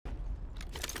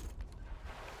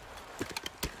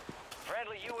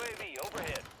UAV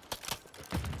overhead.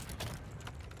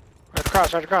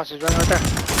 Right across. He's running right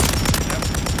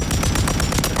there.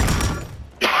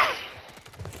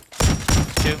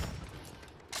 Two.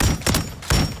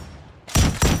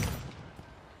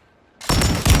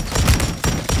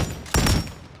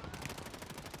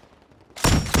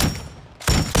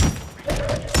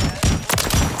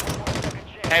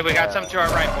 Hey, we got some to our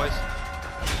right, boys.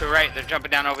 To our right, they're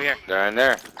jumping down over here. They're in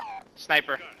there.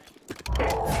 Sniper.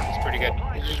 He's pretty good.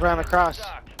 He just ran across.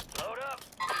 Load up.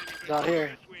 He's out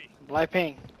here. Light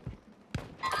ping.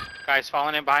 Guys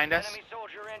falling in behind us. Enemy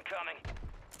soldier incoming.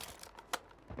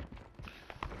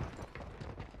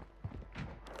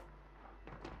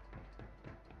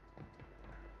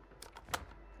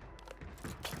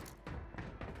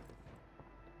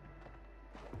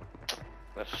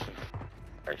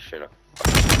 I should have.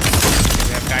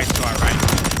 We have guys to our right.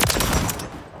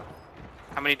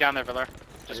 How many down there, Villar?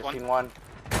 Just one? Seen one.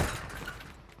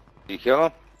 You kill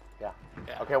him? Yeah.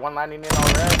 Yeah. Okay, one landing in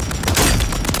already.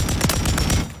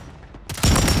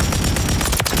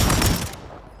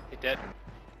 He did.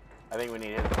 I think we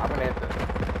need it. I'm gonna hit this.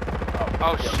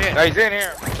 Oh shit. No, he's in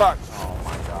here. Fuck. Oh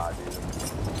my god, dude.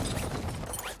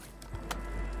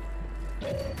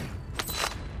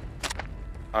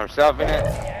 I'm selfing it.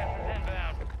 Gas is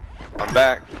inbound. I'm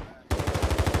back.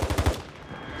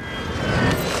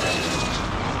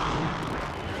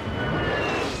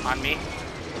 On me.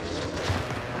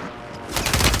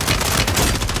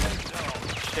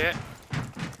 Shit.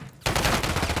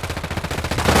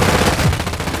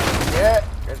 Yeah,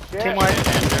 good shit. Team white.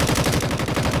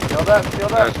 Shield up,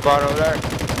 shield There's up. a spot over there.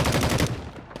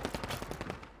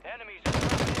 Enemies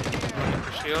are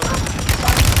For shield.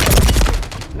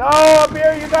 No, up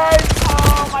here, you guys.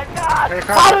 Oh my god. Right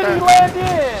across How right did he there. land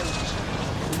in?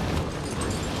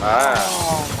 Ah.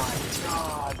 Oh my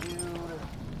god, dude.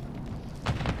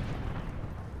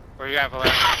 Where you at,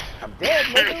 Villar? I'm dead,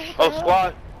 nigga. Oh,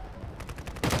 squad.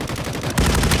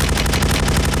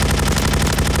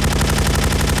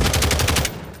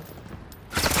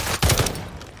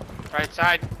 Right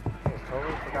side. I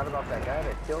totally forgot about that guy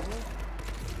that killed me.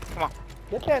 Come on.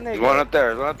 Get that nigga. There's one up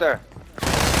there. There's one up there.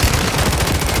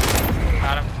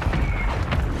 Got him.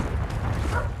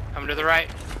 Coming to the right.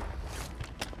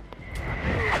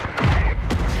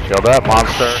 Shield up,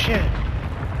 monster. Shit.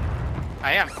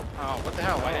 I am. Oh, what the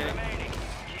hell? Why did it? remaining.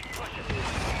 Keep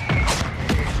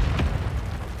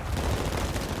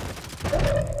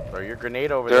pushing. Throw your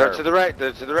grenade over They're there. to the right.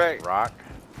 They're to the right. Rock.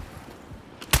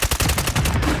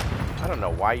 I don't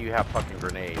know why you have fucking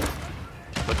grenades.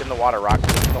 Look in the water, Rock.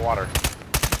 Look in the water.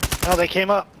 No, they came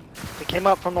up. They came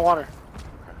up from the water.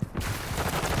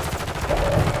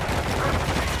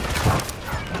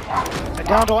 I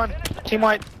downed one. Team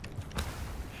white.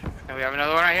 And we have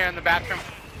another one right here in the bathroom.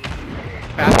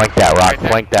 Flank that, Rock. Right there.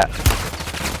 Flank that.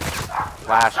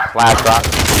 Flash, Rock.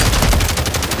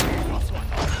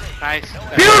 Nice.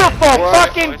 Beautiful What?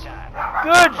 fucking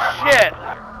good shit.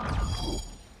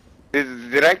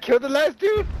 Did I kill the last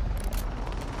dude?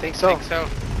 Think I so. think so.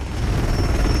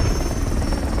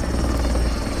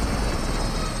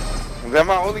 Was that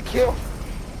my only kill?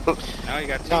 No, you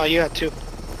got two. No, you had two.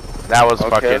 That was Okay,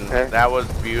 fucking, okay. that was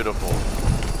beautiful.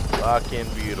 Fucking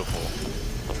beautiful.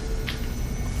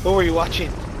 Who were you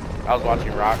watching? I was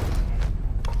watching Rock.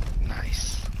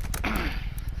 Nice.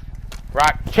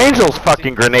 Rock, change those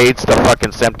fucking grenades to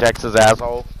fucking Semtex's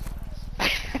asshole.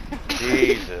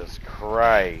 Jesus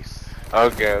Christ.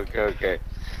 Okay.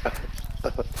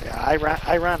 Yeah,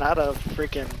 I ran out of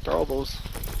freaking throwables.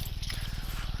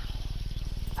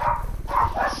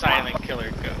 Silent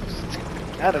killer ghost.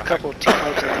 I had a couple of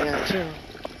teammates at the end too.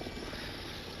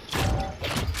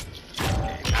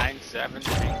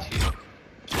 9732.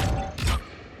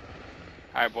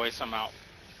 Alright, boys, I'm out.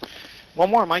 One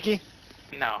more, Mikey.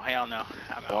 No, hell no.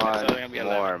 I'm out. It's only gonna be One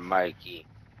 11. more, Mikey.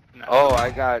 No. Oh, I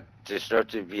got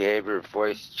disruptive behavior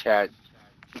voice chat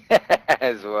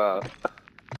as well.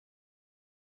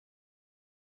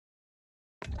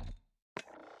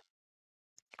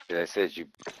 I said you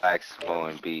black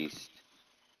swollen beast.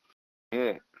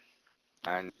 Yeah.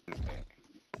 I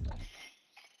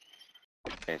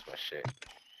changed my shit.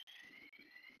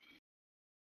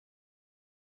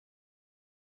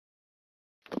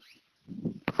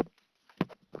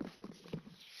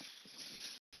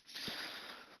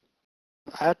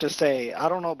 I have to say, I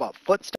don't know about footsteps.